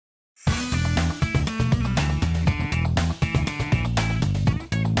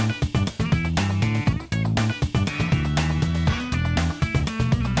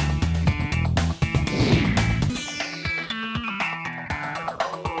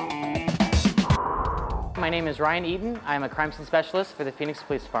name is Ryan Eaton. I'm a crime scene specialist for the Phoenix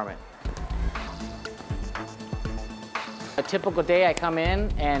Police Department. A typical day I come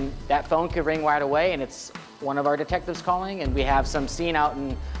in and that phone could ring right away and it's one of our detectives calling, and we have some scene out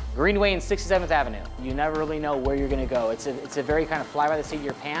in Greenway and 67th Avenue. You never really know where you're going to go. It's a very kind of fly by the seat of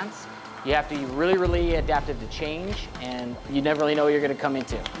your pants. You have to be really, really adaptive to change, and you never really know what you're going to come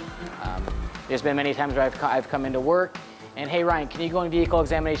into. There's been many times where I've come into work and, hey Ryan, can you go in vehicle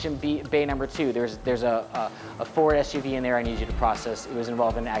examination bay number 2? There's a Ford SUV in there I need you to process. It was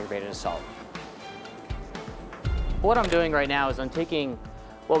involved in an aggravated assault. What I'm doing right now is I'm taking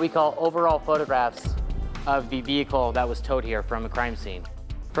what we call overall photographs of the vehicle that was towed here from a crime scene.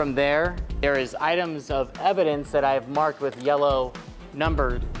 From there is items of evidence that I've marked with yellow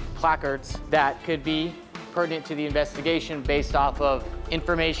numbered placards that could be pertinent to the investigation based off of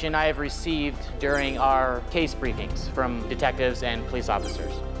information I have received during our case briefings from detectives and police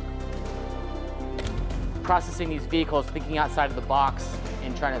officers. Processing these vehicles, thinking outside of the box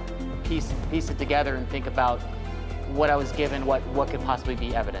and trying to piece it together and think about what I was given, what could possibly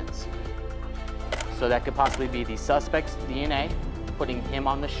be evidence. So that could possibly be the suspect's DNA, putting him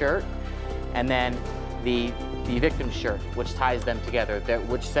on the shirt, and then the victim's shirt, which ties them together,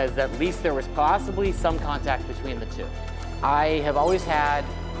 which says that at least there was possibly some contact between the two. I have always had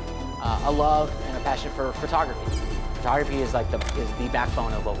a love and a passion for photography. Photography is like the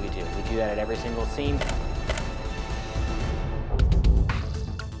backbone of what we do. We do that at every single scene.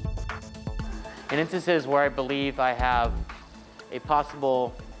 In instances where I believe I have a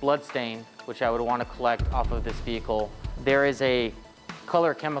possible blood stain, which I would want to collect off of this vehicle, there is a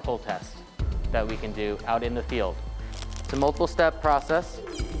color chemical test that we can do out in the field. It's a multiple-step process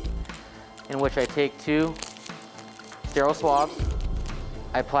in which I take 2 sterile swabs,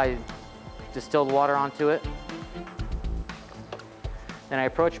 I apply distilled water onto it, then I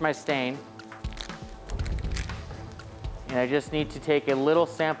approach my stain, and I just need to take a little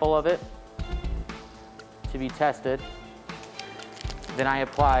sample of it to be tested. Then I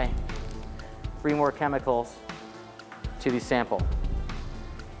apply 3 more chemicals to the sample.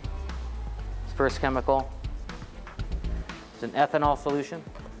 This first chemical is an ethanol solution.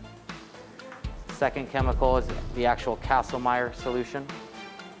 Second chemical is the actual Castlemeyer solution.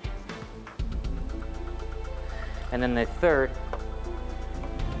 And then the third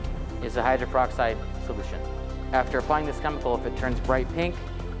is a hydroperoxide solution. After applying this chemical, if it turns bright pink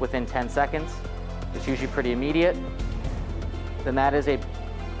within 10 seconds, it's usually pretty immediate, then that is a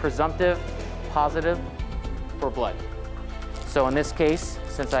presumptive positive for blood. So in this case,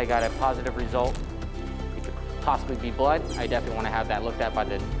 since I got a positive result, it could possibly be blood. I definitely want to have that looked at by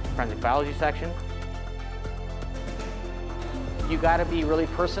the forensic biology section. You got to be really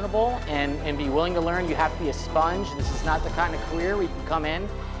personable and be willing to learn. You have to be a sponge. This is not the kind of career where you can come in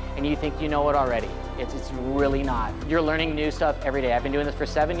and you think you know it already. It's really not. You're learning new stuff every day. I've been doing this for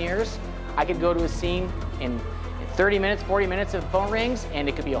 7 years. I could go to a scene in 30 minutes, 40 minutes if the phone rings, and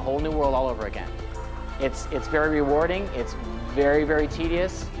it could be a whole new world all over again. It's very rewarding. It's very, very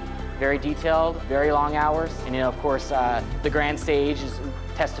tedious, very detailed, very long hours. And of course, the grand stage is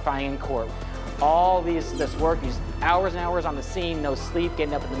testifying in court. All this work, these hours and hours on the scene, no sleep,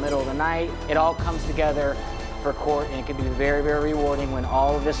 getting up in the middle of the night, it all comes together for court, and it can be very, very rewarding when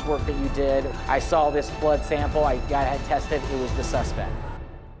all of this work that you did, I saw this blood sample, I got it tested, it was the suspect.